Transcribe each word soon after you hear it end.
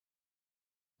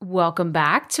Welcome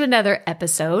back to another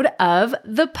episode of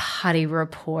the Potty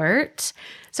Report.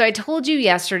 So I told you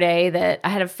yesterday that I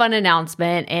had a fun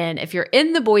announcement, and if you're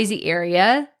in the Boise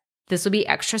area, this will be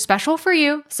extra special for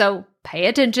you. So pay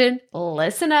attention,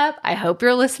 listen up. I hope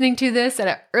you're listening to this at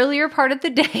an earlier part of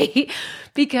the day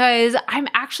because I'm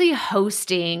actually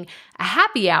hosting a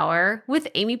happy hour with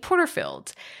Amy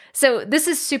Porterfield. So this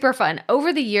is super fun.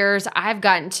 Over the years, I've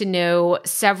gotten to know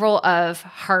several of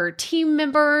her team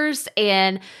members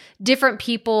and different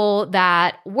people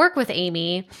that work with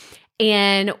Amy.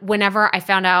 And whenever I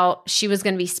found out she was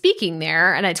going to be speaking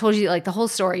there, and I told you like the whole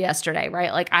story yesterday,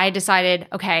 right? Like I decided,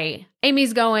 okay,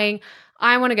 Amy's going,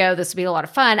 I want to go. This will be a lot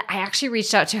of fun. I actually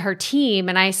reached out to her team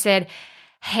and I said,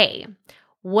 hey,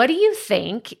 what do you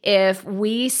think if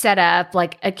we set up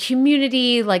like a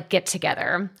community like get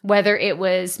together, whether it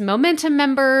was Momentum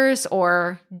members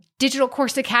or Digital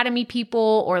Course Academy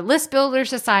people or List Builder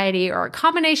Society or a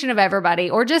combination of everybody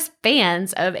or just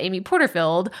fans of Amy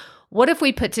Porterfield? What if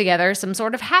we put together some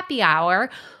sort of happy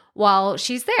hour while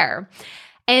she's there?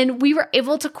 And we were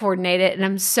able to coordinate it, and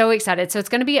I'm so excited. So it's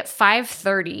going to be at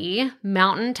 5:30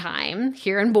 Mountain Time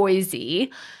here in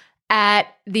Boise at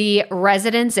the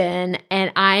Residence Inn,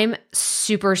 and I'm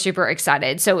super, super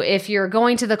excited. So if you're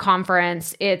going to the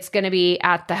conference, it's going to be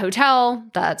at the hotel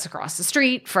that's across the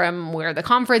street from where the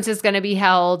conference is going to be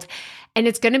held. And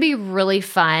it's going to be really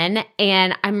fun,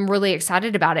 and I'm really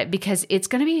excited about it because it's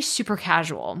going to be super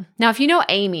casual. Now, if you know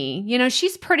Amy, you know,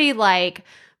 she's pretty like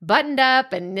buttoned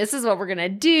up, and this is what we're going to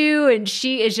do, and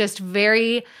she is just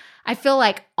very, I feel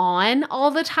like on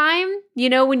all the time. You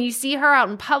know, when you see her out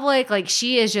in public, like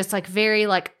she is just like very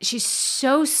like, she's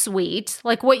so sweet.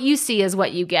 Like what you see is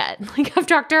what you get. Like I've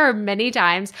talked to her many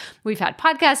times. We've had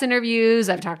podcast interviews.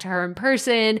 I've talked to her in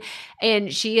person,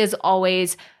 and she is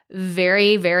always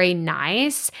very, very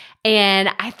nice. And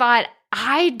I thought,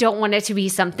 I don't want it to be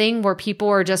something where people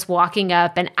are just walking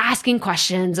up and asking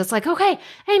questions. It's like, okay,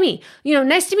 Amy, you know,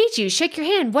 nice to meet you. Shake your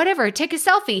hand, whatever, take a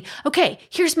selfie. Okay,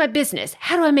 here's my business.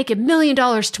 How do I make $1 million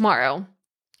tomorrow?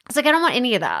 It's like, I don't want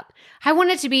any of that. I want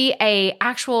it to be a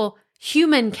actual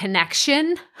human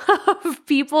connection of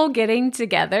people getting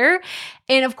together.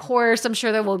 And of course, I'm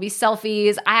sure there will be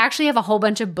selfies. I actually have a whole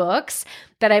bunch of books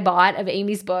that I bought of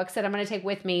Amy's books that I'm going to take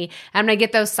with me. I'm going to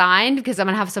get those signed because I'm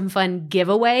going to have some fun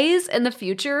giveaways in the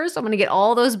future. So I'm going to get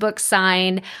all those books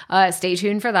signed. Stay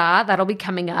tuned for that. That'll be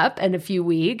coming up in a few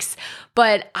weeks.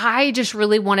 But I just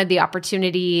really wanted the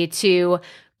opportunity to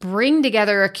bring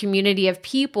together a community of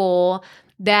people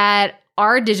that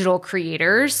are digital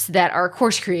creators, that are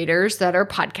course creators, that are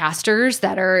podcasters,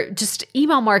 that are just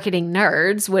email marketing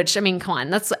nerds, which, I mean, come on,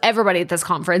 that's everybody at this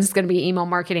conference is going to be email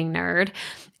marketing nerd,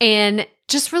 and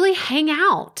just really hang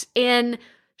out and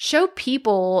show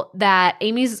people that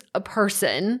Amy's a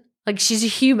person, like she's a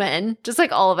human, just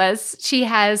like all of us. She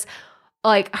has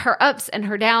like her ups and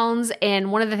her downs.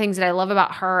 And one of the things that I love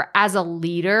about her as a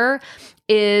leader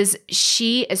is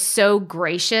she is so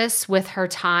gracious with her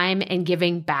time and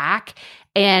giving back.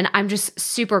 And I'm just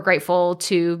super grateful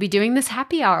to be doing this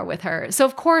happy hour with her. So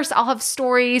of course, I'll have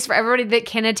stories for everybody that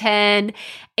can attend,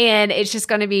 and it's just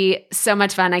going to be so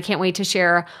much fun. I can't wait to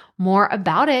share more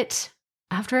about it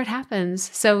after it happens.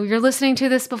 So you're listening to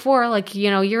this before, like,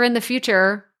 you know, you're in the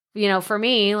future, you know, for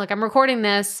me, like I'm recording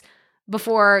this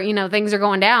before, you know, things are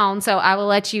going down. So I will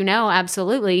let you know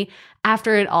absolutely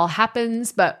after it all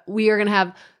happens, but we are going to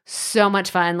have so much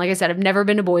fun. Like I said, I've never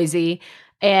been to Boise,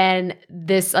 and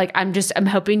this, like, I'm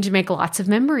hoping to make lots of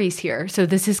memories here. So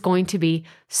this is going to be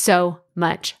so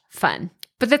much fun.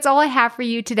 But that's all I have for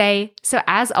you today. So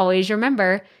as always,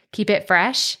 remember, keep it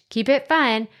fresh, keep it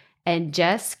fun, and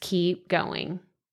just keep going.